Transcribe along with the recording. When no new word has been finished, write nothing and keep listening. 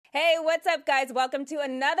Hey, what's up, guys? Welcome to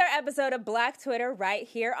another episode of Black Twitter right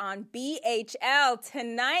here on BHL.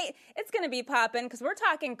 Tonight, it's going to be popping because we're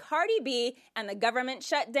talking Cardi B and the government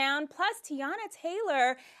shutdown. Plus, Teyana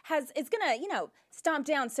Taylor is going to, stomp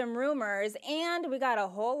down some rumors. And we got a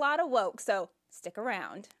whole lot of woke, so stick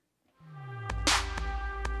around.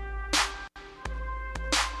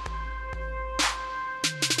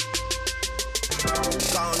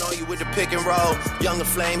 Gone on you with the pick and roll. Younger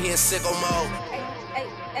Flame, he in sicko mode.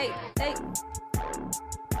 Hey.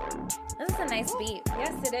 This is a nice beat.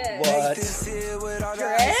 Yes, it is. What?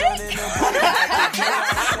 Drake?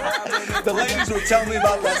 The ladies were telling me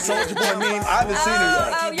about that Soulja Boy meme. I haven't seen it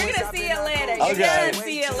yet. Oh, you're going to see it later. Okay. You're going to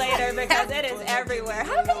see it later because it is everywhere.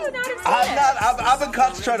 How can you not have seen it? I've been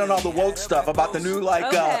concentrating on all the woke stuff about the new,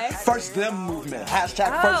 First Them movement.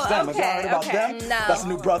 Hashtag First Them. Have y'all heard about them? No. That's the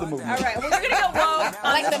new brother movement. All right, well, we're going to go woke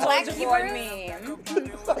on Like the Black Soulja Hebrews? Boy meme.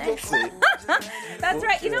 We'll see. That's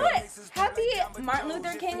right. You know what? Happy Martin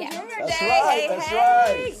Luther King Jr. That's Day. right. That's Hey.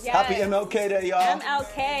 right. Yes. Happy MLK Day, y'all.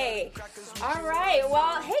 MLK. All right.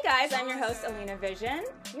 Well, hey, guys. I'm your host, Alina Vision.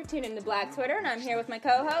 You're tuned into Black Twitter, and I'm here with my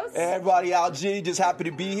co-host. Hey, everybody, Al G, just happy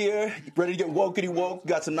to be here. Ready to get wokety woke.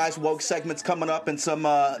 Got some nice woke segments coming up, and some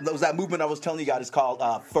that movement I was telling you guys is called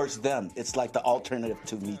First Them. It's like the alternative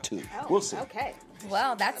to Me Too. Oh, We'll see. Okay.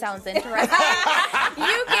 Well, that sounds interesting.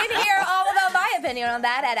 You can hear all about my opinion on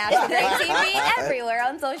that at Ashley Gray TV everywhere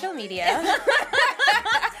on social media.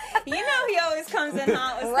 You know he always comes in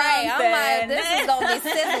hot with Right, something. I'm like, this is going to be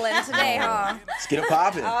sizzling today, huh? Let's get it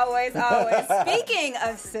popping. Always. Speaking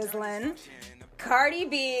of sizzling, Cardi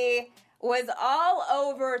B was all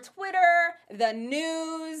over Twitter, the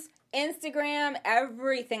news, Instagram,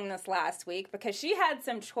 everything this last week because she had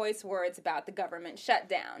some choice words about the government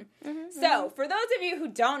shutdown. So, for those of you who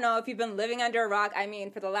don't know, if you've been living under a rock,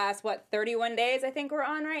 for the last, 31 days I think we're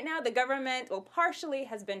on right now, the government, partially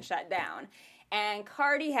has been shut down. And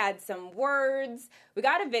Cardi had some words. We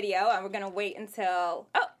got a video, and we're going to wait until...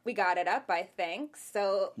 Oh, we got it up, I think.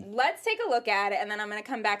 So let's take a look at it, and then I'm going to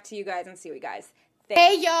come back to you guys and see what you guys think.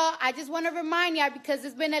 Hey, y'all. I just want to remind y'all, because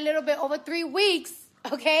it's been a little bit over 3 weeks,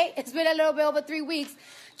 okay? It's been a little bit over 3 weeks.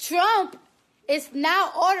 Trump is now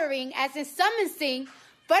ordering, as in summoning,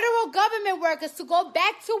 federal government workers to go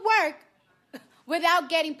back to work without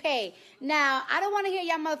getting paid. Now, I don't want to hear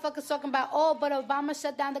y'all motherfuckers talking about, but Obama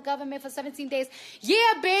shut down the government for 17 days. Yeah,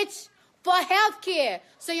 bitch, for health care.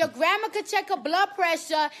 So your grandma could check her blood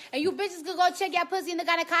pressure, and you bitches could go check your pussy in the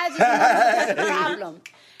gynecologist. That's the problem.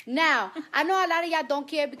 Now, I know a lot of y'all don't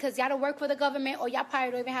care because y'all don't work for the government or y'all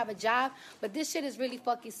probably don't even have a job, but this shit is really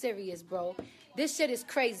fucking serious, bro. This shit is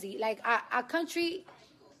crazy. Like, our country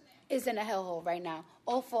is in a hellhole right now.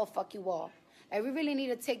 All for a fucking wall. Like, we really need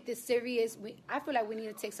to take this serious. I feel like we need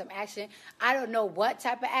to take some action. I don't know what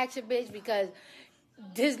type of action, bitch, because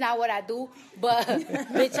this is not what I do. But,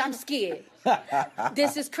 bitch, I'm scared.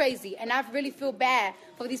 This is crazy. And I really feel bad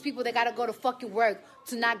for these people that got to go to fucking work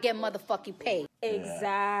to not get motherfucking paid.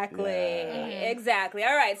 Exactly. Exactly.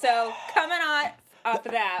 All right, so coming on off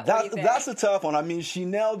of that, what do you think? That's a tough one. I mean, she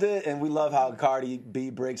nailed it, and we love how Cardi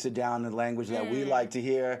B breaks it down in language that we like to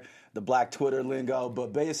hear. The Black Twitter lingo,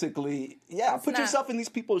 but basically, put yourself in these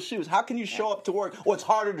people's shoes. How can you show up to work? Well, it's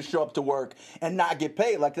harder to show up to work and not get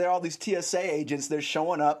paid. Like, there are all these TSA agents, they're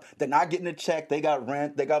showing up, they're not getting a check, they got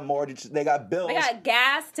rent, they got mortgage, they got bills. They got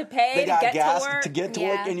gas to pay they got to get gas to work. to get to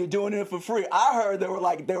work, and you're doing it for free. I heard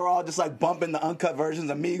they were all just like bumping the uncut versions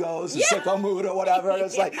of Migos and Sicko Mood or whatever.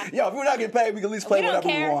 It's like, if we're not getting paid, we can at least play whatever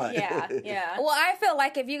we want. Yeah. Well, I feel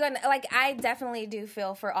like if you're going to, I definitely do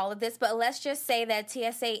feel for all of this, but let's just say that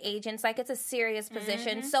TSA agents, it's a serious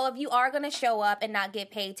position. So if you are going to show up and not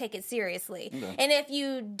get paid, take it seriously. And if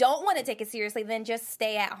you don't want to take it seriously, then just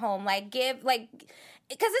stay at home.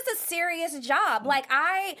 Because it's a serious job.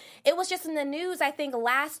 It was just in the news, I think,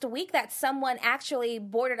 last week that someone actually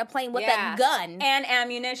boarded a plane with a gun. And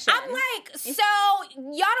ammunition. I'm like, so y'all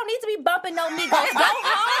don't need to be bumping no Migos. Go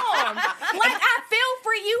home. I feel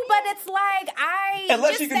for you, but it's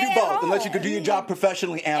Unless just you can stay do at both. home. Unless you can do your job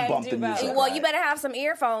professionally and bump do the music. both. Well, you better have some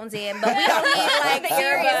earphones in, but we don't need,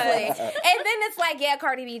 seriously. And then it's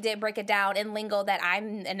Cardi B did break it down in lingo that I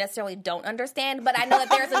necessarily don't understand, but I know that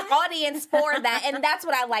there's an audience for that, and that's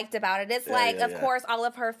what I liked about it. It's of course, all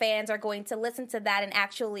of her fans are going to listen to that and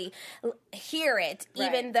actually hear it,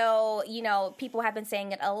 even though, people have been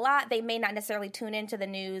saying it a lot. They may not necessarily tune into the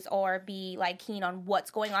news or be, keen on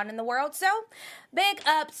what's going on in the world. So, big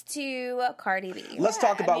ups to Cardi B. Let's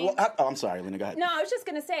talk about I'm sorry, Lena, go ahead. No, I was just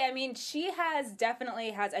going to say, she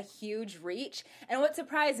definitely has a huge reach. And what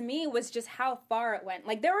surprised me was just how far it went.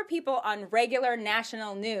 There were people on regular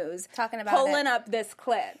national news talking about pulling up this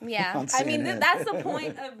clip. Yeah. That's the point.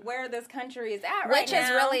 point of where this country is at right Which now. is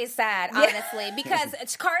really sad, honestly, because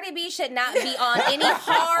Cardi B should not be on any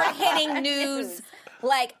hard-hitting news,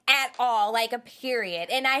 like, at all, like, a period.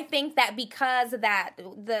 And I think that because of that,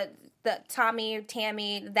 the Tammy,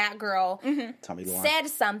 that girl Tommy Lauren. said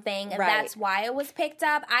something, and Right. that's why it was picked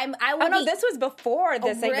up. Oh no, this was before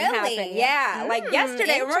this even really? happened. Yeah, like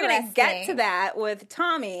yesterday. And we're gonna get to interesting. that with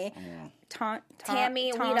Tommy.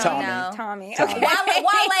 Tammy, we don't Tommy. know. Tommy. Tommy. Okay.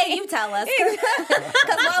 Wale, you tell us. Because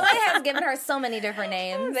Wale has given her so many different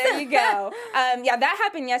names. There you go. Yeah, that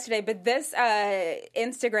happened yesterday, but this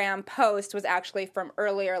Instagram post was actually from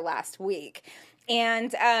earlier last week.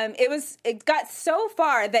 And it got so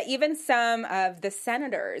far that even some of the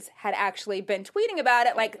senators had actually been tweeting about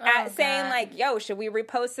it, like saying, like, "Yo, should we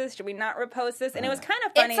repost this? Should we not repost this?" And it was kind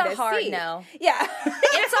of funny It's a to hard see. no. Yeah,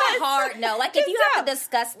 It's a hard no. Like, if you have to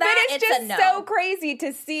discuss that, but it's it's just a no. so crazy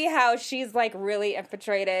to see how she's like really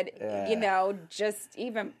infiltrated. Yeah. You know, just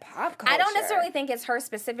even pop culture. I don't necessarily think it's her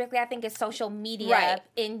specifically. I think it's social media Right.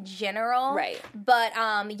 in general. Right. But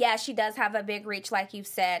yeah, she does have a big reach, like you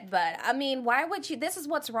said. But I mean, why would you? This is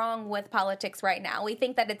what's wrong with politics right now. We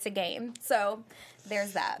think that it's a game. So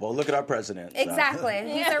there's that. Well, look at our president. so. Exactly.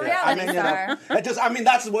 He's a I reality mean,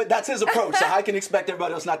 star. that's his approach. So I can expect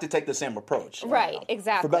everybody else not to take the same approach. Right,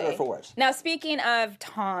 exactly. For better or for worse. Now, speaking of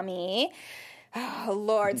Tommy, oh,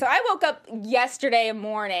 Lord. So I woke up yesterday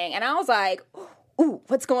morning and I was like, ooh,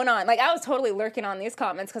 what's going on? Like, I was totally lurking on these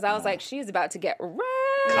comments because I was like, she's about to get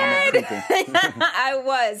Comment red. creeping. I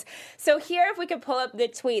was. So here, if we could pull up the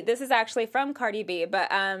tweet, this is actually from Cardi B,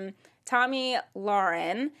 but Tommy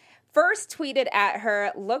Lauren first tweeted at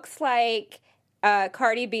her, looks like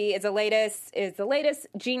Cardi B is the latest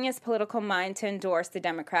genius political mind to endorse the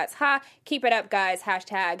Democrats. Ha, keep it up, guys.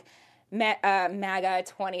 Hashtag MAGA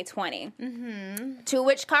 2020. Mm-hmm. To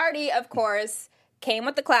which Cardi, of course, came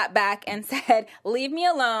with the clap back and said, leave me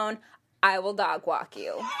alone. I will dog walk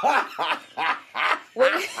you.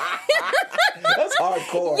 That's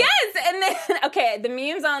hardcore. Yes, and then okay, the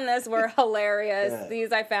memes on this were hilarious. Yeah.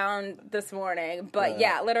 These I found this morning, but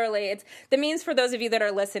yeah, literally, it's the memes for those of you that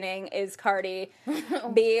are listening is Cardi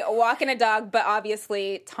B walking a dog, but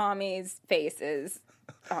obviously Tommy's face is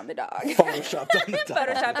on the dog, Photoshopped on the dog.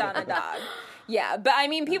 photoshopped on the dog. Yeah, but I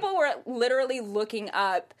mean, people were literally looking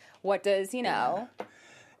up what does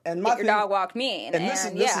And your dog walk mean, And this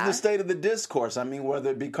is the state of the discourse. I mean,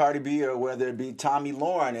 whether it be Cardi B or whether it be Tommy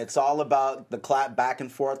Lauren, it's all about the clap back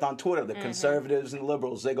and forth on Twitter. The conservatives and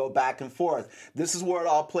liberals, they go back and forth. This is where it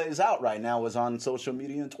all plays out right now, is on social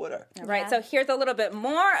media and Twitter. Right, so here's a little bit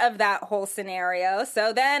more of that whole scenario.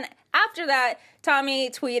 So then after that, Tommy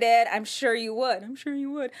tweeted, I'm sure you would.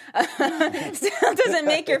 Still doesn't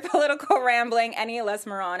make your political rambling any less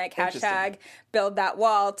moronic. Hashtag build that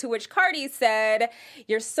wall. To which Cardi said,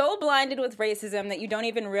 you're so blinded with racism that you don't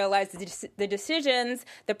even realize the decisions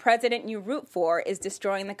the president you root for is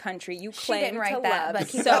destroying the country you claim didn't write to that, love but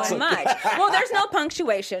keep so going. much. Well, there's no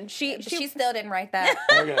punctuation. She still didn't write that.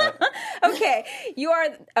 Okay. Okay, you are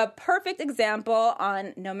a perfect example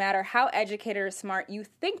on no matter how educated or smart you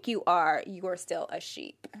think you are still a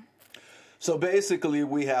sheep. So basically,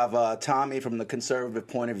 we have Tommy from the conservative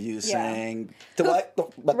point of view saying, what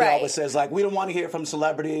they always say is like, we don't want to hear from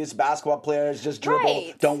celebrities, basketball players, just dribble,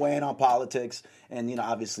 Right. don't weigh in on politics. And,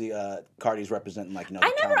 obviously, Cardi's representing, the I never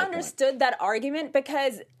counterpoint. understood that argument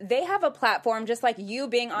because they have a platform just like you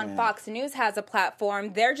being on Fox News has a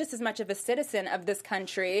platform. They're just as much of a citizen of this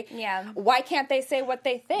country. Yeah. Why can't they say what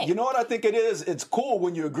they think? You know what I think it is? It's cool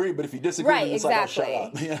when you agree, but if you disagree, Right, then it's exactly.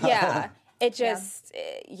 like, oh, shut up. Yeah. It just,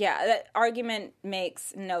 that argument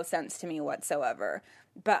makes no sense to me whatsoever.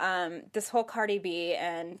 But this whole Cardi B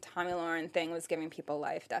and Tommy Lauren thing was giving people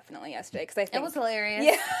life definitely yesterday. Because I think It was hilarious.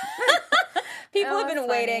 Yeah. People have was been funny.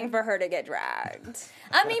 waiting for her to get dragged.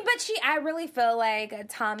 I mean, but I really feel like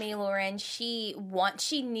Tommy Lauren, she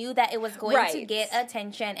knew that it was going to Right. get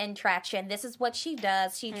attention and traction. This is what she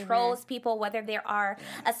does. She trolls people, whether they are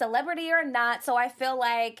a celebrity or not. So I feel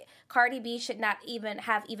like Cardi B should not even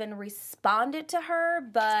have responded to her,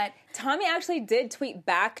 but Tommy actually did tweet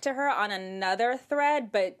back to her on another thread,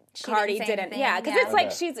 but Cardi didn't say didn't. anything, Yeah, because yeah. it's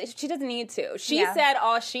like she doesn't need to. She Yeah. said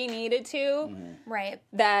all she needed to. right.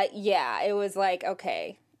 That, it was like,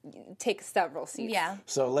 okay, take several seats. Yeah.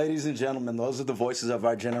 So, ladies and gentlemen, those are the voices of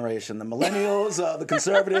our generation. The millennials, the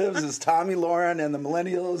conservatives is Tommy Lauren, and the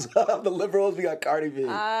millennials, the liberals, we got Cardi B.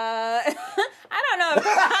 I don't know.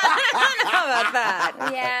 I don't know about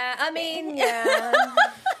that. Yeah, I mean, yeah.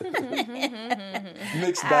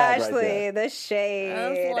 Mixed bag Ashley, right there. I the was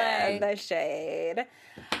shade. like- The shade.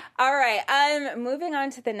 All right, moving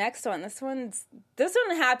on to the next one. This this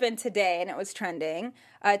one happened today, and it was trending.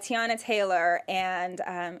 Tiana Taylor and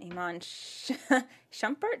Iman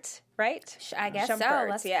Shumpert, right? I guess Shumpert,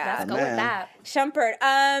 so. Let's go with that.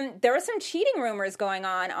 Shumpert. There were some cheating rumors going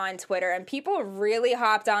on Twitter, and people really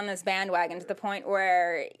hopped on this bandwagon to the point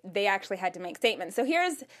where they actually had to make statements. So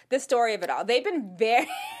here's the story of it all. They've been very,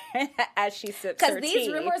 as she sips her tea. Because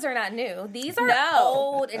these rumors are not new. These are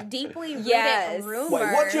old, deeply rooted rumors.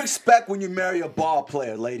 Wait, what do you expect when you marry a ball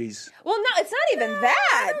player, ladies? Well, no, it's not even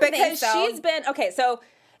that. Because she's been, okay, so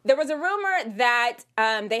there was a rumor that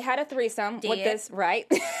they had a threesome with this, right?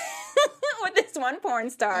 with this one porn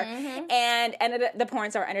star. And the porn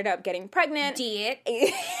star ended up getting pregnant.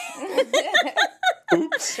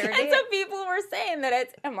 Oops. Sure and did. so people were saying that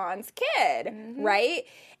it's Iman's kid, right?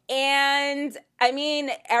 And I mean,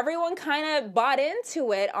 everyone kind of bought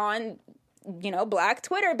into it on, Black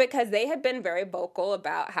Twitter because they had been very vocal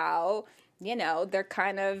about how, they're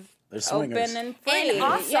kind of open and free. And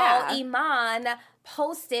also, Iman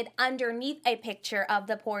posted underneath a picture of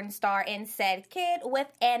the porn star and said kid with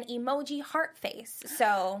an emoji heart face.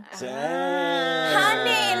 So,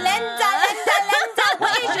 honey, Linda,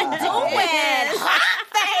 what are you doing? Heart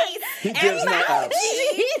face. He gives no ups.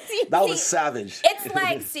 That was savage. It's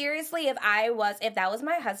like, seriously, if that was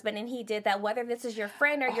my husband and he did that, whether this is your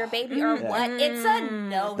friend or your baby or what, it's a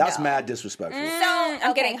no. That's mad disrespectful. So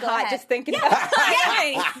I'm getting hot just thinking about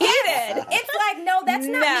it. Heated. It's like, no, that's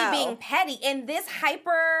not me being petty. In this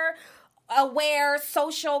hyper aware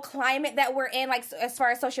social climate that we're in, like as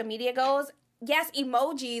far as social media goes, yes,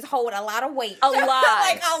 emojis hold a lot of weight. A lot.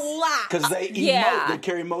 Like a lot. Because they emote, they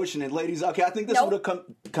carry emotion. And ladies, okay, I think this would have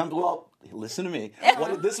come well, listen to me.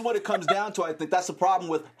 This is what it comes down to. I think that's the problem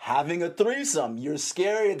with having a threesome. You're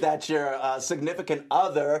scared that your significant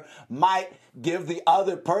other might give the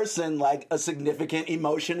other person like a significant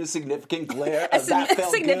emotion, a significant glare. A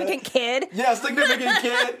significant kid. Yeah, a significant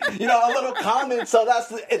kid. A little comment. So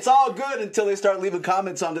it's all good until they start leaving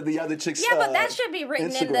comments onto the other chick's Yeah, but that should be written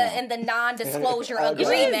Instagram. in the non-disclosure You agreement.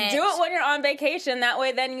 should just do it when you're on vacation. That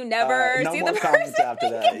way, then you never no see more the comments person. after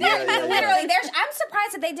that. Yeah. Literally, I'm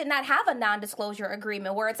surprised that they did not have a non-disclosure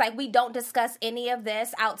agreement where it's like, we don't discuss any of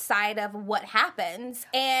this outside of what happens.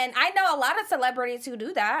 And I know a lot of celebrities who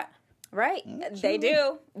do that. Right. They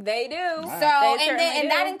do. They do. So,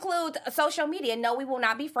 that includes social media. No, we will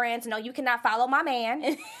not be friends. No, you cannot follow my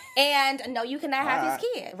man. And no, you cannot have his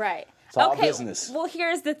kid. Right. It's all business. Well,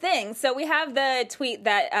 here's the thing. So we have the tweet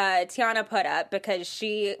that Tiana put up because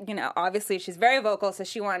she, obviously she's very vocal, so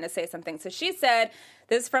she wanted to say something. So she said,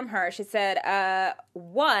 this is from her. She said,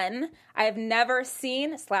 1, I have never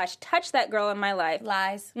seen / touched that girl in my life.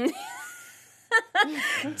 Lies.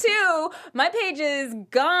 2, my page is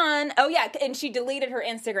gone. Oh, yeah, and she deleted her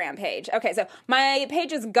Instagram page. Okay, so my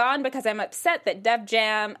page is gone because I'm upset that Def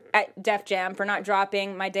Jam for not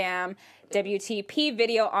dropping my damn WTP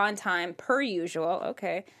video on time, per usual.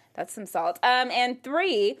 Okay, that's some salt. And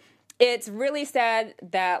 3, it's really sad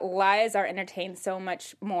that lies are entertained so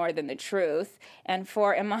much more than the truth. And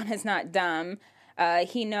 4, Iman is not dumb.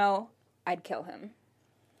 He know I'd kill him.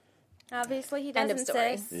 Obviously, he End of doesn't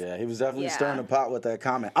story. say. Yeah, he was definitely stirring the pot with that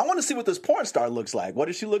comment. I want to see what this porn star looks like. What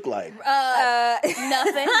does she look like?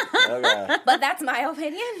 Nothing. Okay. But that's my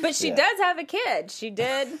opinion. But she does have a kid. She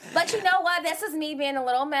did. But you know what? This is me being a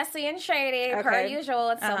little messy and shady, per usual.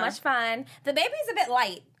 It's so much fun. The baby's a bit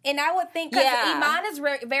light. And I would think, because Iman is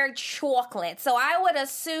very, very chocolate, so I would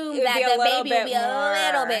assume that the baby would be a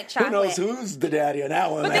little bit chocolate. Who knows who's the daddy on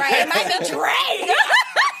that one? Right, it might be Drake.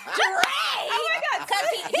 Oh my God. Because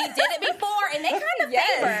he did it before, and they kind of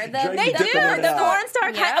favor. Drake They do. The porn star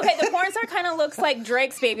Yeah. the porn star kind of looks like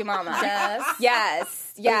Drake's baby mama. Yes.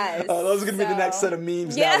 Yes. Oh, those are going to be the next set of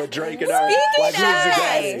memes now with Drake and her.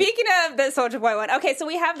 Speaking of the Soulja Boy one, okay, so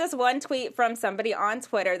we have this one tweet from somebody on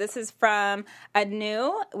Twitter. This is from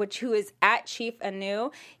Anu, who is at Chief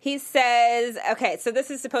Anu. He says, okay, so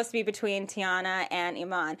this is supposed to be between Tiana and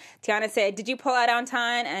Iman. Tiana said, "Did you pull out on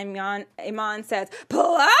time?" And Iman says,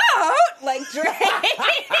 "Pull out?" Like Drake.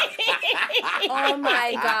 Oh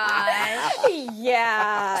my gosh.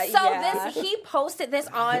 Yeah. So he posted this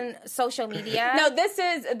on social media? No, this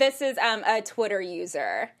is a Twitter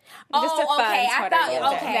user. Oh, Just a fun okay. I Twitter thought, user.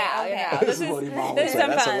 okay, No, okay. no. This is what Iman This is would say. some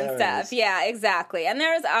That's fun hilarious. stuff. Yeah, exactly. And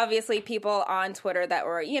there's obviously people on Twitter that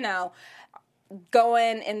were,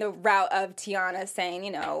 going in the route of Tiana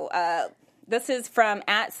saying, this is from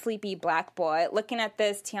at Sleepy Black Boy. Looking at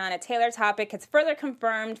this Tiana Taylor topic, it's further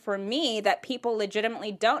confirmed for me that people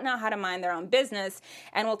legitimately don't know how to mind their own business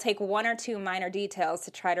and will take 1 or 2 minor details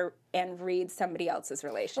to try to and read somebody else's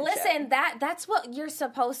relationship. Listen, that's what you're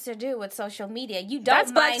supposed to do with social media. You don't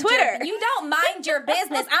That's Black mind Twitter. You don't mind your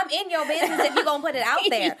business. I'm in your business if you're gonna put it out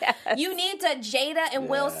there. Yes. You need to Jada and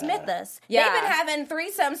Will Smith us. Yeah. They've been having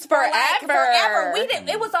threesomes for forever.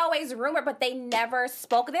 It was always rumored, but they never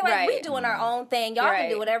spoke. They're like, we doing our own thing. Y'all can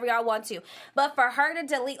do whatever y'all want to. But for her to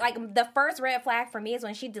delete, like, the first red flag for me is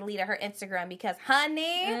when she deleted her Instagram, because,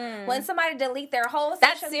 honey, when somebody delete their whole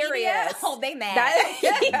social media, they mad.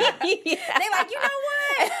 They like, you know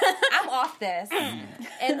what? I'm off this.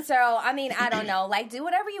 And so, I mean, I don't know. Like, do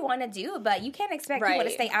whatever you want to do, but you can't expect people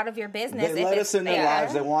to stay out of your business. They let us in their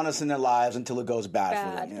lives. They want us in their lives until it goes bad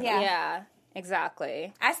for them. Yeah.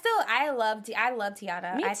 Exactly. I love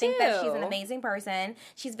Tiana. Me I think that she's an too. amazing person.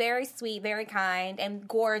 She's very sweet, very kind, and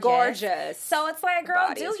gorgeous. Gorgeous. So it's like, girl,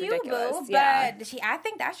 Body do is you, ridiculous. boo? Yeah. But I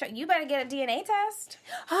think you better get a DNA test.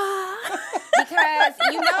 Because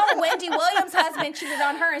Wendy Williams' husband cheated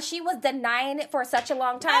on her, and she was denying it for such a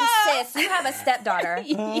long time. Sis, you have a stepdaughter.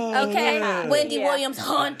 Okay? Wendy Williams,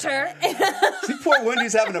 Hunter. See, poor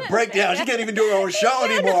Wendy's having a breakdown. She can't even do her own show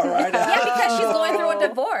anymore right now. Yeah, because she's going through a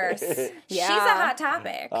divorce. Yeah. She's a hot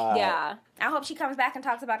topic. Yeah. I hope she comes back and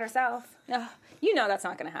talks about herself. You know that's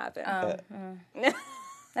not going to happen.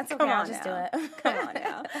 That's okay. Come I'll on just now. do it. Come on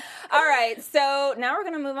now. All right, so now we're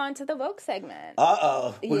going to move on to the woke segment.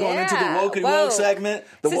 We're going into the woke segment.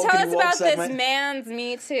 So tell us about this man's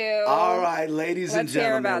Me Too. All right, ladies and Let's hear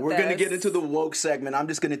gentlemen, about we're going to this. get into the woke segment. I'm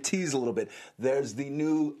just going to tease a little bit. There's the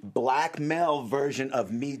new black male version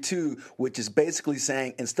of Me Too, which is basically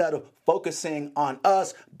saying, instead of focusing on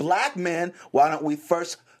us, black men, why don't we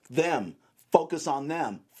first them? Focus on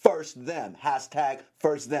them. First them. Hashtag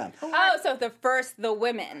first them. Oh, so the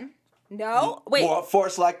women. No? Wait. Or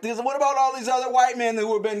force like this. What about all these other white men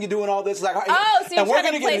who have been doing all this? Like, so you're trying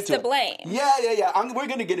to gonna place the blame. Yeah. We're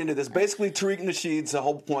going to get into this. Basically, Tariq Nasheed's the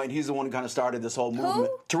whole point. He's the one who kind of started this whole movement.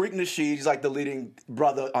 Tariq Nasheed, he's like the leading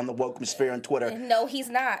brother on the woke sphere on Twitter. No, he's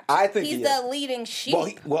not. I think he's he the is. leading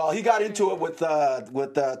sheep. He got into it with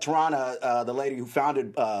Tarana, the lady who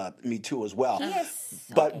founded Me Too as well. Yes.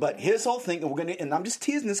 But his whole thing, and I'm just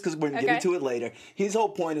teasing this because we're going to get into it later. His whole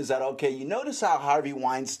point is that, okay, you notice how Harvey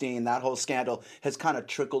Weinstein, that whole scandal, has kind of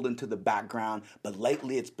trickled into the background, but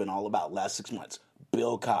lately it's been all about, last 6 months,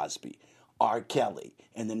 Bill Cosby, R. Kelly,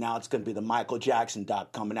 and then now it's going to be the Michael Jackson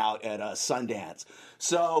doc coming out at Sundance.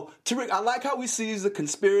 So, Tariq, I like how we see the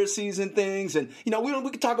conspiracies and things, and we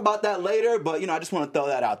can talk about that later. But I just want to throw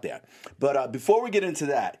that out there. But before we get into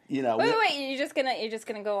that, wait, you're just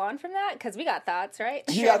gonna go on from that because we got thoughts, right?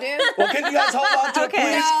 Well, can you guys hold on to it,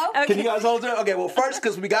 please? No. Can you guys hold it? Okay. Well, first,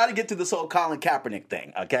 because we got to get to this whole Colin Kaepernick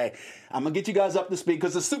thing. Okay, I'm gonna get you guys up to speed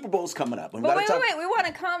because the Super Bowl's coming up. But wait, we want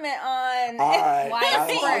to comment on. All right.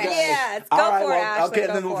 Yes, go All right, for it, Ashley. Okay,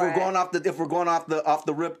 go then for if we're going off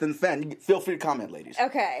the rip, then feel free to comment, ladies.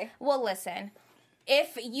 Okay. Well, listen.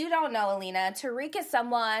 If you don't know, Alina, Tariq is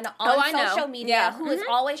someone on social media who is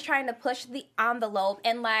always trying to push the envelope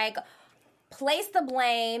and place the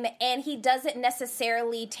blame, and he doesn't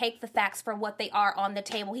necessarily take the facts for what they are on the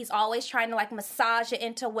table. He's always trying to massage it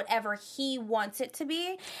into whatever he wants it to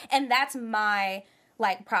be, and that's my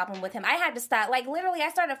problem with him. I had to stop. Literally, I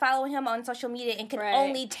started following him on social media and could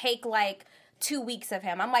only take 2 weeks of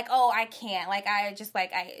him. I'm like, oh, I can't.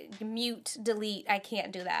 I mute, delete. I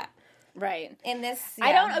can't do that. Right. In this,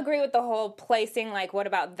 I don't agree with the whole placing, what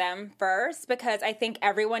about them first? Because I think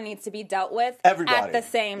everyone needs to be dealt with at the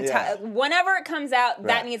same time. Whenever it comes out,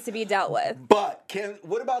 that needs to be dealt with. But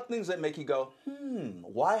what about things that make you go,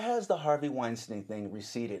 why has the Harvey Weinstein thing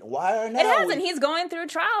receded? Why are now? It hasn't. He's going through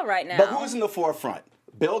trial right now. But who's in the forefront?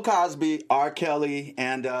 Bill Cosby, R. Kelly,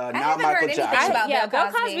 and now Michael Jackson. Bill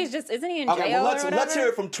Cosby's isn't he in jail? Okay, well, or whatever? let's hear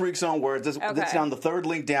it from Tariq's own words. This is on the third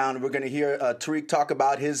link down. We're going to hear Tariq talk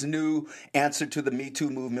about his new answer to the Me Too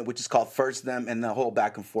movement, which is called First Them, and the whole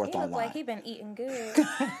back and forth online. He looks like he's been eating good.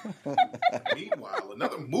 Meanwhile,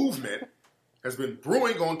 another movement has been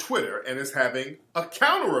brewing on Twitter and is having a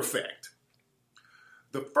counter effect.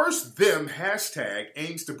 The First Them hashtag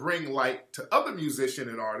aims to bring light to other musicians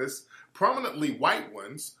and artists, prominently white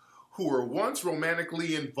ones, who were once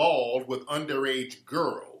romantically involved with underage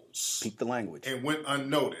girls. Speak the language. And went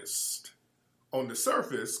unnoticed. On the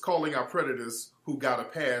surface, calling out predators who got a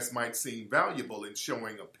pass might seem valuable in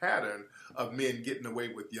showing a pattern of men getting away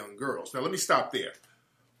with young girls. Now, let me stop there.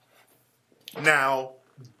 Now,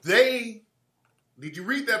 did you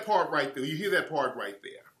read that part right there? You hear that part right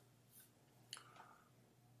there?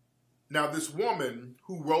 Now, this woman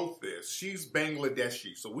who wrote this, she's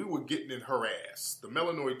Bangladeshi, so we were getting in her ass. The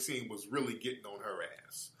Melanoid team was really getting on her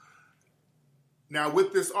ass. Now,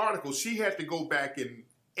 with this article, she had to go back and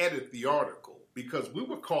edit the article because we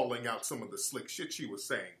were calling out some of the slick shit she was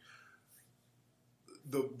saying.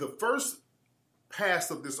 The first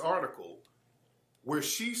pass of this article where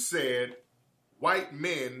she said white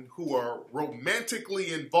men who are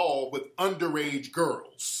romantically involved with underage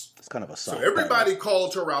girls. It's kind of a So everybody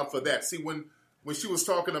called her out for that. See, when she was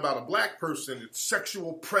talking about a black person, it's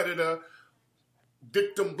sexual predator,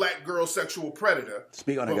 victim black girl sexual predator.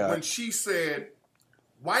 Speak on it, But God. when she said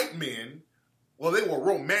white men, well, they were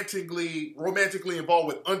romantically involved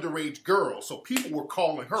with underage girls, so people were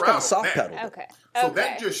calling her It's kind out of soft on that. pedal. Okay. So okay.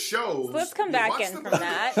 that just shows. So let's come back in from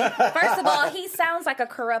that. First of all, he sounds like a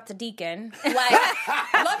corrupt deacon. Like,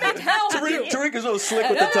 let me tell you. Tariq is so slick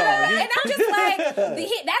with the tongue. And I'm just like,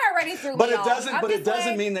 that already threw But me it off. doesn't. I'm But it just doesn't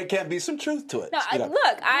like, mean there can't be some truth to it. No, You know.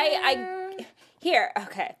 look, I here,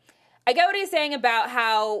 okay. I get what he's saying about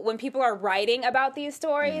how when people are writing about these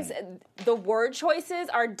stories, the word choices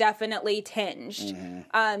are definitely tinged.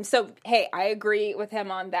 So, hey, I agree with him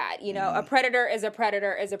on that. You know, a predator is a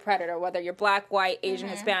predator is a predator, whether you're black, white, Asian,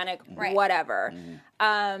 Hispanic, Right. whatever.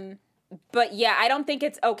 But yeah, I don't think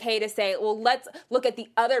it's okay to say, well, let's look at the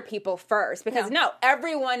other people first. Because no,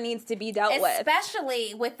 everyone needs to be dealt with.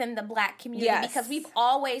 especially within the black community, Yes. because we've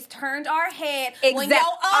always turned our head when your Except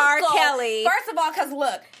R. uncle. Kelly. First of all, because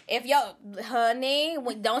look, if honey,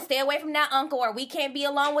 don't stay away from that uncle, or we can't be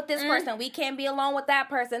alone with this person, we can't be alone with that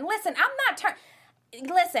person. Listen,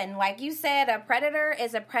 Listen, like you said, a predator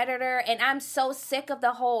is a predator, and I'm so sick of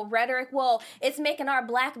the whole rhetoric. Well, it's making our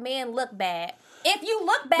black men look bad. If you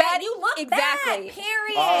look bad, you look exactly. bad,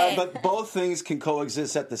 period. But both things can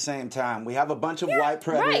coexist at the same time. We have a bunch of white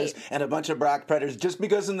predators right. and a bunch of black predators. Just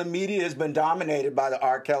because in the media has been dominated by the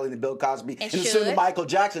R. Kelly and the Bill Cosby and soon should. the Michael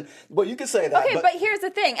Jackson. Well, you can say that. Okay, but here's the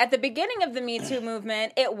thing. At the beginning of the Me Too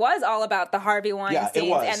movement, it was all about the Harvey Weinstein. Yeah, it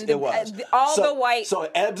was. And It was. The white... So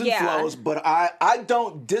it ebbs and flows, but I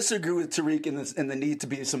don't disagree with Tariq in the need to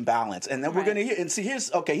be some balance. And then we're going to hear, and see,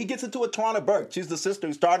 he gets into it, Tarana Burke. She's the sister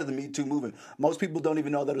who started the Me Too movement. Most people don't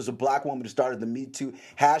even know that it was a black woman who started the Me Too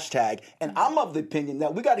hashtag. And I'm of the opinion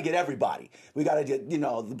that we got to get everybody. We got to get,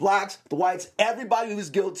 the blacks, the whites, everybody who's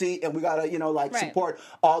guilty, and we got to, support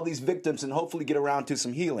all these victims and hopefully get around to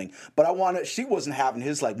some healing. But she wasn't having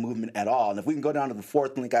his, movement at all. And if we can go down to the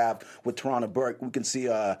fourth link I have with Tarana Burke, we can see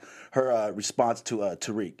her response to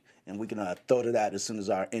Tariq. And we can throw to that as soon as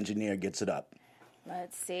our engineer gets it up.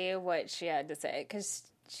 Let's see what she had to say, because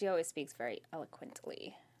she always speaks very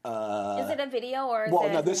eloquently. Is it a video or is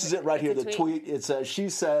No, this is it right here. it's a The tweet. It says, she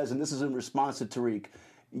says, and this is in response to Tariq,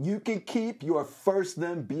 you can keep your first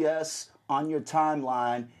them BS on your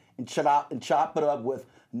timeline and chop it up with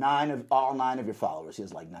all nine of your followers. He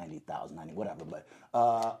has 90,000, 90, whatever. But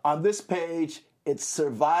on this page, it's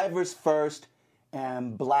survivors first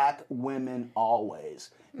and black women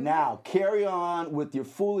always. Now, carry on with your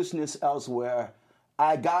foolishness elsewhere.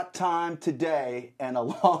 I got time today and a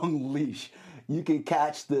long leash. You can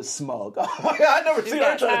catch this smoke. Oh my God, I never seen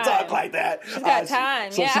her try to talk like that. She's got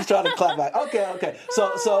time, So she's trying to clap back. Okay.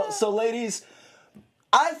 So ladies,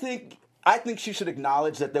 I think she should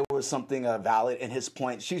acknowledge that there was something valid in his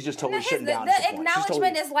point. She's just totally shutting down his the point.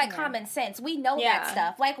 acknowledgement is like common sense. We know that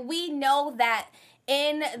stuff. We know that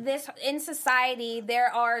in society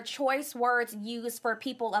there are choice words used for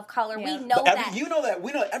people of color. We know that. You know that.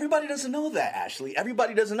 We know. Everybody doesn't know that, Ashley.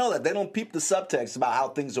 Everybody doesn't know that. They don't peep the subtext about how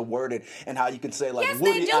things are worded and how you can say yes,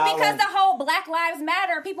 Woody they do, Allen. because the whole Black Lives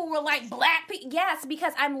Matter, people were like, black people. Yes,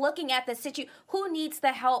 because I'm looking at the situation. Who needs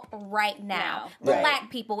the help right now? Right. Black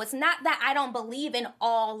people. It's not that I don't believe in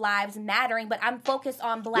all lives mattering, but I'm focused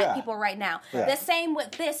on black people right now. Yeah. The same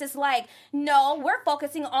with this. It's like, no, we're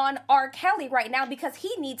focusing on R. Kelly right now because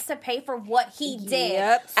he needs to pay for what he did.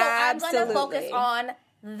 Yep, So I'm going to absolutely. focus on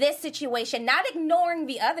this situation, not ignoring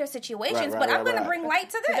the other situations, but I'm going to bring light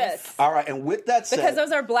to this. All right, and with that said, Because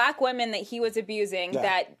those are black women that he was abusing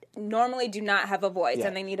that normally do not have a voice,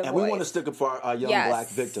 and they need a voice. And we want to stick up for our young black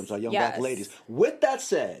victims, our young black ladies. With that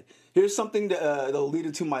said, here's something that'll lead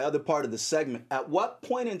into my other part of the segment. At what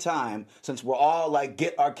point in time, since we're all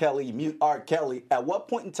get R. Kelly, mute R. Kelly, at what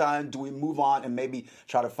point in time do we move on and maybe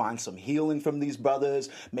try to find some healing from these brothers?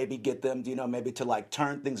 Maybe get them, maybe to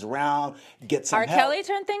turn things around, get some R. help. Kelly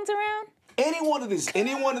turned things around? Any one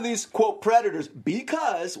of these quote predators,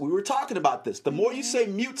 because we were talking about this. The more you say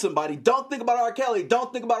mute somebody, don't think about R. Kelly,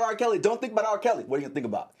 don't think about R. Kelly, don't think about R. Kelly. What are you gonna think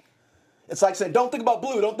about? It's like saying, don't think about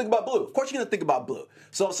blue, don't think about blue. Of course you're going to think about blue.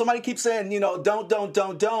 So if somebody keeps saying,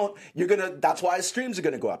 don't, you're going to, that's why streams are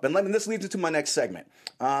going to go up. And this leads into my next segment.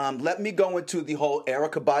 Let me go into the whole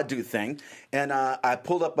Erykah Badu thing. And I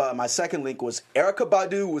pulled up, my second link was Erykah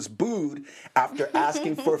Badu was booed after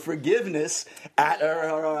asking for forgiveness at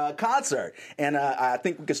her concert. And I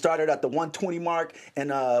think we can start it at the 120 mark.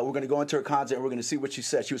 And we're going to go into her concert and we're going to see what she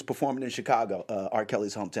said. She was performing in Chicago, R.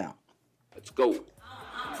 Kelly's hometown. Let's go.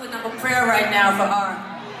 I'm putting up a prayer right now for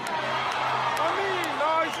R.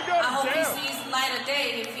 I hope he sees the light of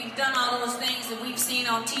day. If he's done all those things that we've seen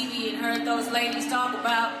on TV and heard those ladies talk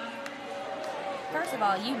about. First of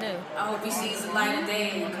all, you knew. I hope he sees the light of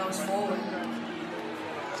day and comes forward.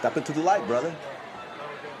 Step into the light, brother.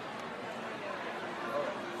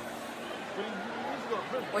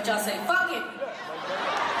 What y'all say? Fuck it.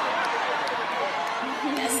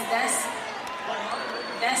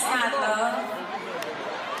 That's not love.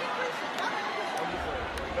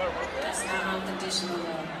 That's not unconditional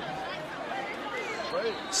love.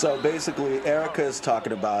 So basically, Erykah is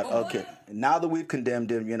talking about, okay, now that we've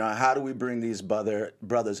condemned him, how do we bring these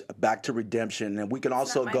brothers back to redemption? And we can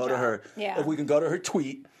also go to her, if we can go to her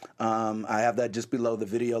tweet. I have that just below the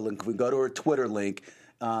video link. If we go to her Twitter link,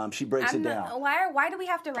 she breaks it down. Why do we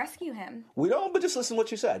have to rescue him? We don't, but just listen to what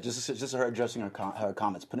she said. Just her addressing her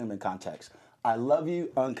comments, putting them in context. I love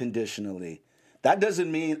you unconditionally. That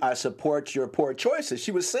doesn't mean I support your poor choices.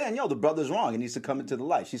 She was saying, the brother's wrong. He needs to come into the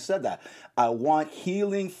light. She said that. I want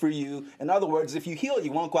healing for you. In other words, if you heal,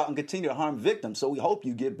 you won't go out and continue to harm victims. So we hope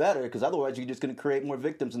you get better, because otherwise you're just going to create more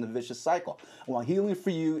victims in the vicious cycle. I want healing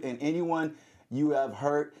for you and anyone you have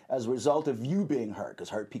hurt as a result of you being hurt, because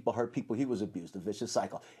hurt people. He was abused, the vicious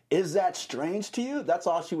cycle. Is that strange to you? That's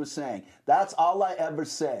all she was saying. That's all I ever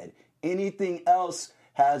said. Anything else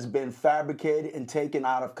has been fabricated and taken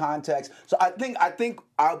out of context. So I think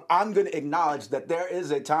I'm going to acknowledge that there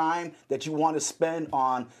is a time that you want to spend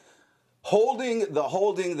on holding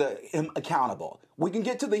him accountable. We can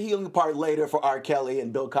get to the healing part later for R. Kelly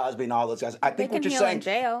and Bill Cosby and all those guys. I think what you're saying, in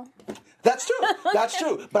jail. That's true. That's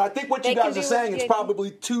true. But I think what you guys are saying is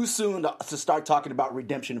probably too soon to start talking about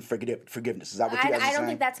redemption and forgiveness. Is that what you guys are saying? I don't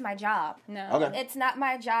think that's my job. No. Okay. It's not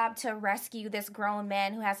my job to rescue this grown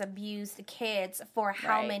man who has abused kids for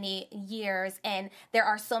how many years. And there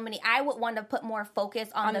are so many. I would want to put more focus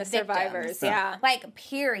on the survivors. victims. Yeah. Like,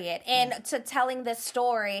 period. And to telling this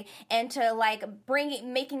story and to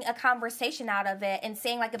making a conversation out of it and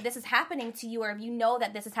saying, like, if this is happening to you or if you know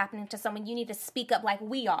that this is happening to someone, you need to speak up like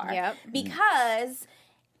we are. Yep. Because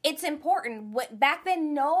it's important. Back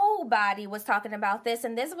then, nobody was talking about this,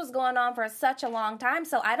 and this was going on for such a long time.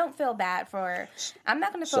 So I don't feel bad I'm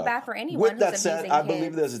not going to feel bad for anyone with who's that said, abusing I kids.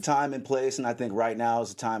 believe there's a time and place, and I think right now is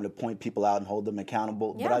the time to point people out and hold them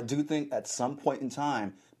accountable. Yeah. But I do think at some point in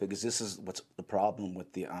time, because this is what's the problem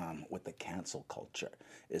with the cancel culture,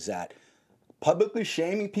 is that publicly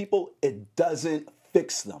shaming people, it doesn't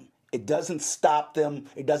fix them. It doesn't stop them.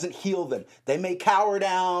 It doesn't heal them. They may cower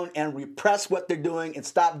down and repress what they're doing and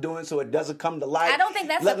stop doing so it doesn't come to light. I don't think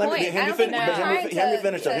that's the point. Hear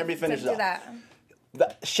me finish.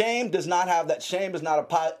 Shame does not have that. Shame is not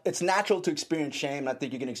it's natural to experience shame. And I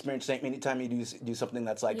think you can experience shame anytime you do something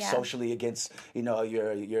that's socially against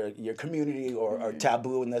your community or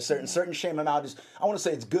taboo. And there's certain shame amount. I want to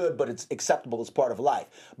say it's good, but it's acceptable as part of life.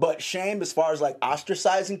 But shame, as far as like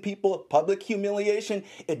ostracizing people, public humiliation,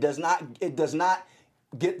 it does not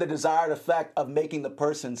get the desired effect of making the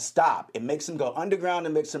person stop. It makes them go underground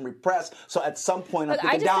and makes them repress. So at some point, I'm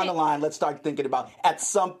thinking down the line, let's start thinking about at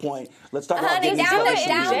some point, let's talk about getting down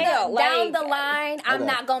jail. the line, I'm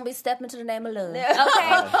not going to be stepping to the name of love. Okay?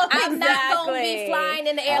 I'm not going to be flying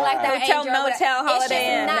in the air like that Hotel, angel. motel,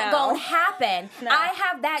 Holiday Inn. It's just not going to happen. No. I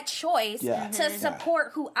have that choice to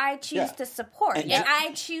support who I choose to support. And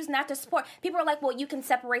I choose not to support. People are like, well, you can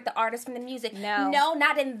separate the artist from the music. No,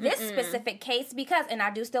 not in this specific case, because, and I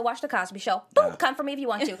do still watch The Cosby Show. Boom, come for me if you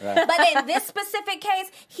want to. But in this specific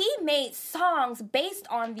case, he made songs based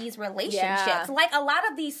on these relationships. Yeah. Like, a lot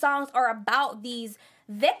of these songs are about these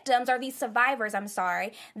victims or these survivors,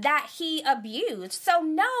 that he abused. So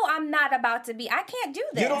no, I'm not about to be. I can't do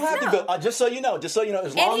this. You don't have to go. Just so you know, as long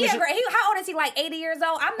as how old is he? Like 80 years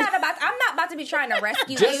old. I'm not about to be trying to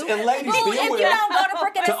rescue you. And ladies, Ooh, be if aware. you don't go to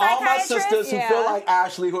freaking To all my psychiatrist, sisters who feel like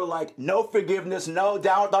Ashley, who are like, no forgiveness, no,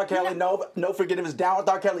 down with R. Kelly, no forgiveness, down with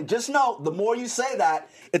R. Kelly. Just know, the more you say that,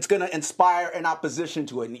 it's going to inspire an opposition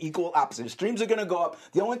to it, an equal opposition. Streams are going to go up.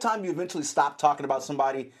 The only time you eventually stop talking about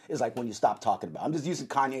somebody is like when you stop talking about them. I'm just using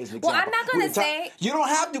Kanye as an example. Well, I'm not gonna say you don't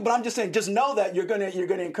have to, but I'm just saying, just know that you're gonna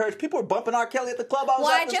encourage. People are bumping R. Kelly at the club.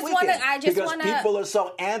 I just want to people are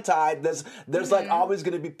so anti. There's like always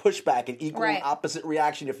going to be pushback and equal and opposite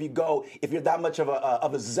reaction if you're that much of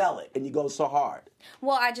a zealot and you go so hard.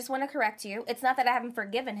 Well, I just want to correct you. It's not that I haven't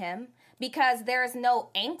forgiven him, because there's no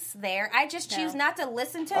angst there. I just choose not to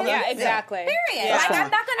listen to him. Yeah, exactly. Period. Yeah. Like,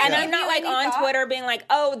 I'm not going to. And I'm not like on Twitter being like,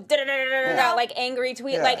 oh, like angry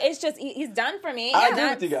tweet. Yeah. Like, it's just he's done for me. I agree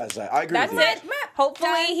with you guys. I agree. That's with you. it.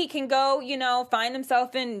 Hopefully, he can go, find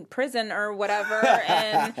himself in prison or whatever,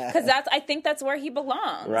 and because I think that's where he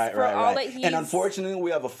belongs. Right. That he's... And unfortunately,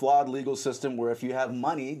 we have a flawed legal system where if you have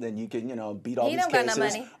money, then you can, beat all these cases. Got no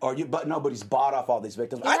money. But he's bought off all these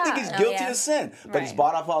victims. I think he's guilty of sin, but he's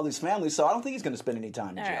bought off all these families, so I don't think he's going to spend any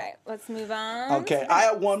time in jail. All right, let's move on. Okay, I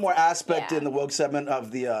have one more aspect in the woke segment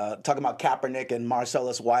of the talking about Kaepernick and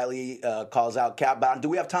Marcellus Wiley calls out Cap. But do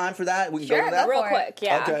we have time for that? We can go to that real quick.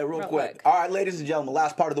 Yeah. Okay, real quick. All right, ladies and gentlemen,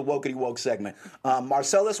 last part of the Wokety Woke segment.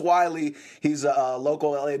 Marcellus Wiley, he's a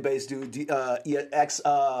local LA-based dude,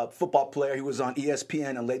 ex-football player. He was on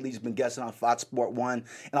ESPN, and lately he's been guesting on Fox Sport 1.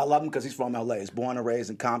 And I love him because he's from LA. He's born and raised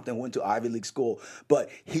in Compton, went to Ivy League school. But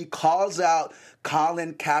he calls out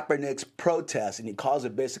Colin Kaepernick's protest, and he calls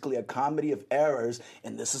it basically a comedy of errors.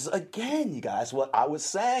 And this is, again, you guys, what I was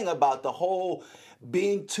saying about the whole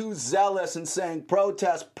being too zealous and saying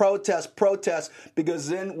protest, because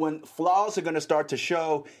then when flaws are going to start to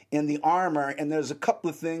show in the armor, and there's a couple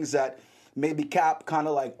of things that maybe Cap kind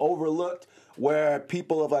of like overlooked, where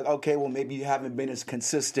people are like, okay, well, maybe you haven't been as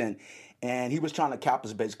consistent. And Cap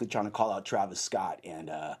was basically trying to call out Travis Scott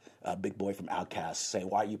and Big Boy from Outkast, say,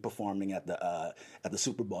 why are you performing at the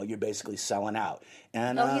Super Bowl? You're basically selling out.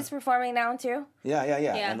 And he's performing now too? Yeah.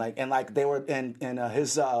 And like they were, and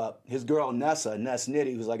his girl Ness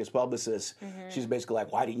Nitty, who's like his publicist, she's basically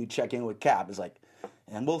like, why didn't you check in with Cap? It's like,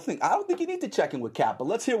 and I don't think you need to check in with Cap, but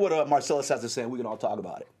let's hear what Marcellus has to say, and we can all talk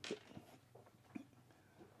about it.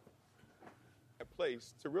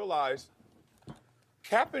 Place to realize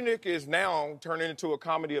Kaepernick is now turning into a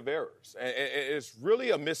comedy of errors. And it's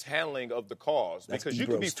really a mishandling of the cause. That's because you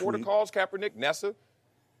can be for the cause, Kaepernick, Nessa,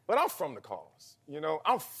 but I'm from the cause.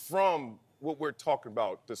 I'm from what we're talking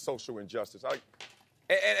about, the social injustice.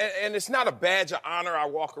 And it's not a badge of honor I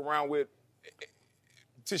walk around with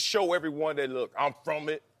to show everyone that, look, I'm from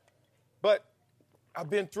it. But I've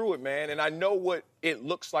been through it, man, and I know what it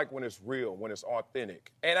looks like when it's real, when it's authentic.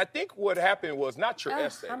 And I think what happened was not your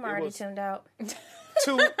essay. I'm already tuned out.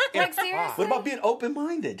 Like, seriously? What about being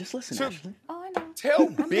open-minded? Just listen, Ashley. Oh, I know. Tell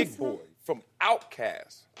Big Boy from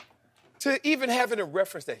Outkast to even having a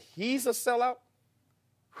reference that he's a sellout,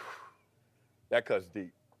 that cuts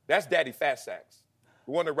deep. That's Daddy Fat Sacks,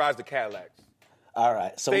 the one that rides the Cadillacs. All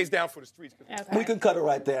right. So stays down for the streets. Okay. We can cut it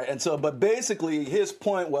right there. And so, but basically his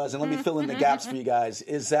point was, and let me fill in the gaps for you guys,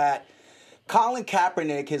 is that Colin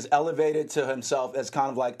Kaepernick has elevated to himself as kind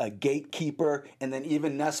of like a gatekeeper, and then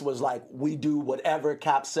even Ness was like, we do whatever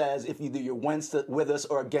Cap says if either you're with us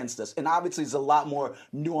or against us. And obviously it's a lot more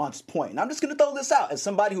nuanced point. And I'm just going to throw this out as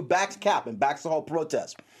somebody who backs Cap and backs the whole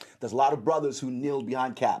protest. There's a lot of brothers who kneeled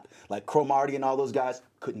behind Cap, like Cromartie and all those guys,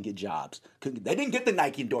 couldn't get jobs. They didn't get the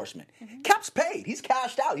Nike endorsement. Cap's paid. He's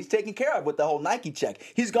cashed out. He's taken care of with the whole Nike check.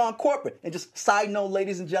 He's gone corporate. And just side note,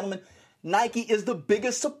 ladies and gentlemen, Nike is the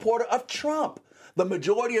biggest supporter of Trump. The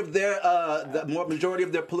majority of their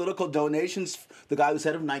political donations, the guy who's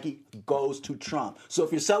head of Nike, goes to Trump. So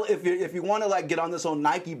if you want to like get on this whole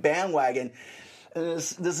Nike bandwagon,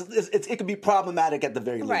 it could be problematic at the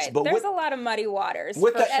very least. Right. But there's a lot of muddy waters.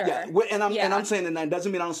 With for that, sure. And I'm saying, and that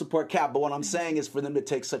doesn't mean I don't support Cap, but what I'm saying is for them to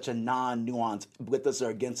take such a non-nuanced with us or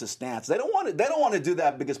against us stance. They don't want to do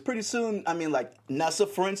that because pretty soon, I mean, like Nessa,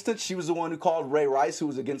 for instance, she was the one who called Ray Rice, who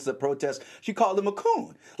was against the protest. She called him a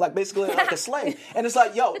coon, like basically like a slave. And it's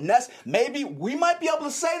like, yo, Ness, maybe we might be able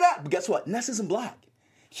to say that, but guess what? Ness isn't black.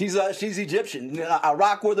 She's Egyptian. I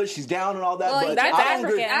rock with her. She's down and all that. Well, but that's I don't African.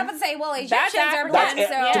 agree. I would say, well, Egyptians are black. To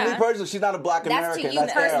me personally, she's not a black American. That's to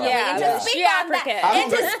you personally. Arab.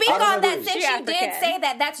 And to speak on that, since you did say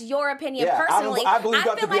that, that's your opinion personally. I believe you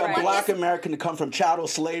have to be a black American to come from chattel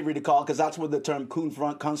slavery to call, because that's where the term coon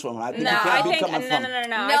front comes from. And I think I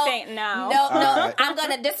think no. I'm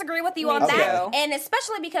going to disagree with you on that, and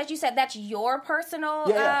especially because you said that's your personal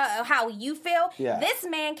how you feel. This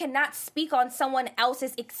man cannot speak on someone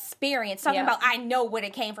else's experience. Talking about, I know where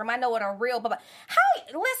it came from. I know what a real, but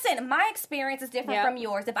listen, my experience is different from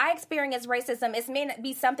yours. If I experience racism, it may not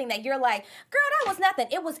be something that you're like, girl, that was nothing.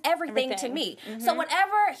 It was everything. To me. Mm-hmm. So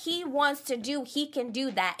whatever he wants to do, he can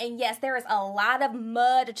do that. And yes, there is a lot of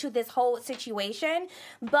mud to this whole situation,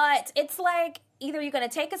 but it's like, either you're going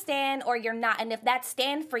to take a stand or you're not. And if that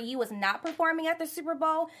stand for you is not performing at the Super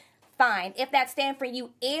Bowl, fine. If that stand for you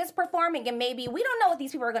is performing, and maybe we don't know what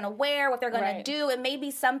these people are going to wear, what they're going to do, it may be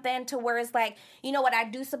something to where it's like, you know what, I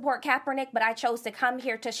do support Kaepernick, but I chose to come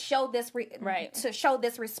here to show this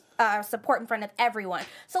support in front of everyone.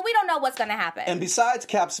 So we don't know what's going to happen. And besides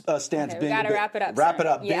Cap's stance being a bit, wrap it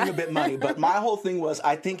up, being a bit money, but my whole thing was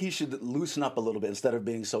I think he should loosen up a little bit instead of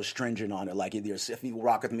being so stringent on it. Like either if you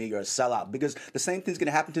rock with me, you're a sellout, because the same thing's going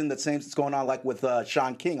to happen to him. The same thing's going on like with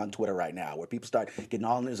Sean King on Twitter right now, where people start getting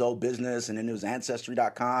all in his old business and then his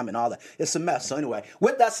Ancestry.com and all that. It's a mess. So anyway,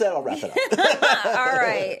 with that said, I'll wrap it up. All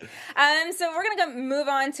right. So we're going to move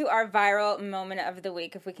on to our viral moment of the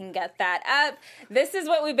week, if we can get that up. This is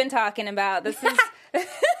what we've been talking about. This is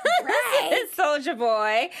Soulja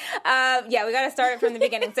Boy. We got to start it from the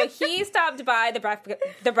beginning. So he stopped by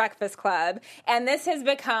the Breakfast Club, and this has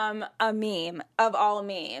become a meme of all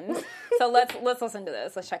memes. So let's listen to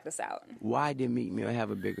this. Let's check this out. Why did Meek Mill have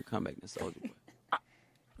a bigger comeback than Soulja Boy?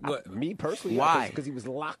 What, me personally? Why? Because he was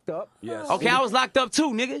locked up. Yes. Okay, I was locked up too,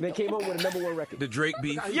 nigga. They came up with a #1 record. The Drake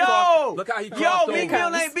beef. Look how he Meek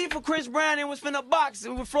Mill ain't beef with Chris Brown and was finna box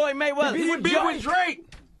with Floyd Mayweather. He beef with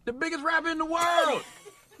Drake, the biggest rapper in the world.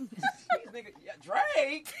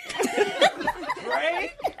 Drake?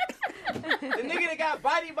 Drake? The nigga that got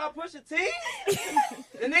bodied by Pusha T?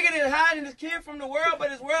 The nigga that hiding his kid from the world, but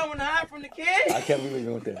his world wouldn't hide from the kid? I can't believe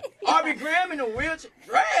you went there. Aubrey Graham in a wheelchair.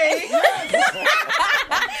 Drake? But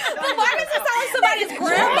why does it sound like somebody's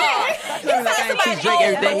grandma? It sounds like somebody's old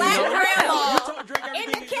black grandma in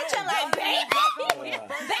the kitchen like, baby,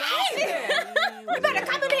 you better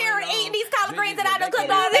come in here and eat these collard greens that I done cooked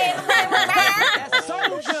all day. That's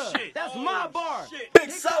Soulja. That's my bar. Big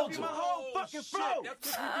Soulja. My whole fucking flow.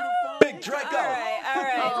 Big Draco. All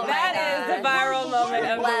right. Oh That is the viral moment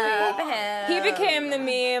of the week. He became the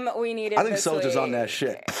meme we needed. I think this Soulja's week. on that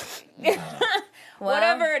shit.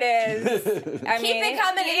 Whatever it is. Keep it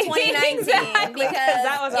coming in 2019 because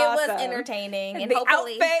that was awesome. It was entertaining. And the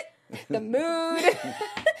hopefully outfit, the mood,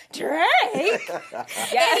 Drake. And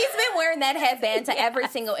he's been wearing that headband to every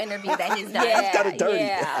single interview that he's done. He's got it dirty.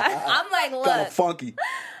 Yeah. I'm like, look. Kind of funky.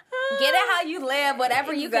 Get it how you live,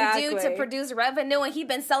 whatever you can do to Exactly. produce revenue. And he's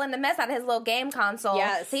been selling the mess out of his little game console.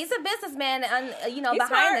 Yes. He's a businessman, He's behind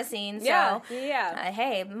smart. the scenes. Yeah, So, yeah.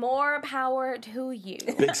 hey, more power to you.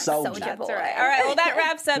 Big Soulja. Soulja Boy. That's all right. All right, well, that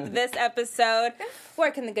wraps up this episode.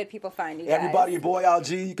 Where can the good people find you guys? Everybody, your boy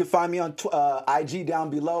LG. You can find me on IG down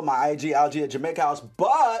below. My IG, LG at Jamaica House.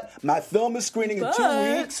 But my film is screening in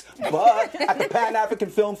 2 weeks. But at the Pan African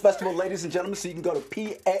Film Festival, ladies and gentlemen. So you can go to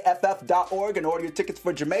PAFF.org and order your tickets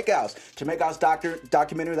for Jamaica House. Jamaica House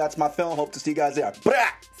documentary. That's my film. Hope to see you guys there. Blah!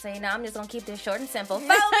 So, I'm just going to keep this short and simple. Follow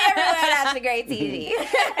me everywhere. That's the great TV.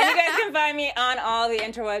 And you guys can find me on all the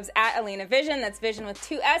interwebs at Alina Vision. That's Vision with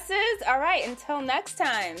 2 S's. All right, until next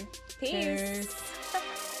time. Peace.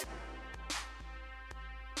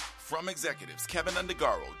 From executives Kevin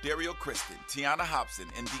Undergaro, Dario Kristen, Tiana Hobson,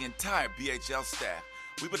 and the entire BHL staff,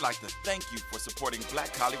 we would like to thank you for supporting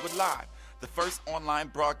Black Hollywood Live, the first online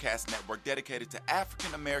broadcast network dedicated to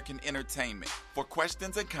African American entertainment. For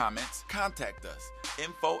questions and comments, contact us.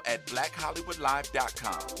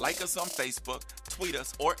 info@blackhollywoodlive.com. Like us on Facebook, tweet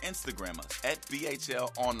us, or Instagram us at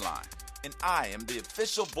BHL Online. And I am the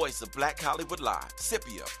official voice of Black Hollywood Live,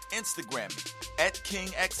 Scipio. Instagram me at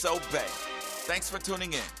KingXOBay. Thanks for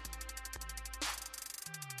tuning in.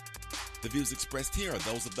 The views expressed here are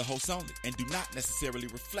those of the host only and do not necessarily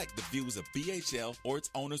reflect the views of BHL or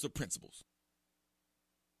its owners or principals.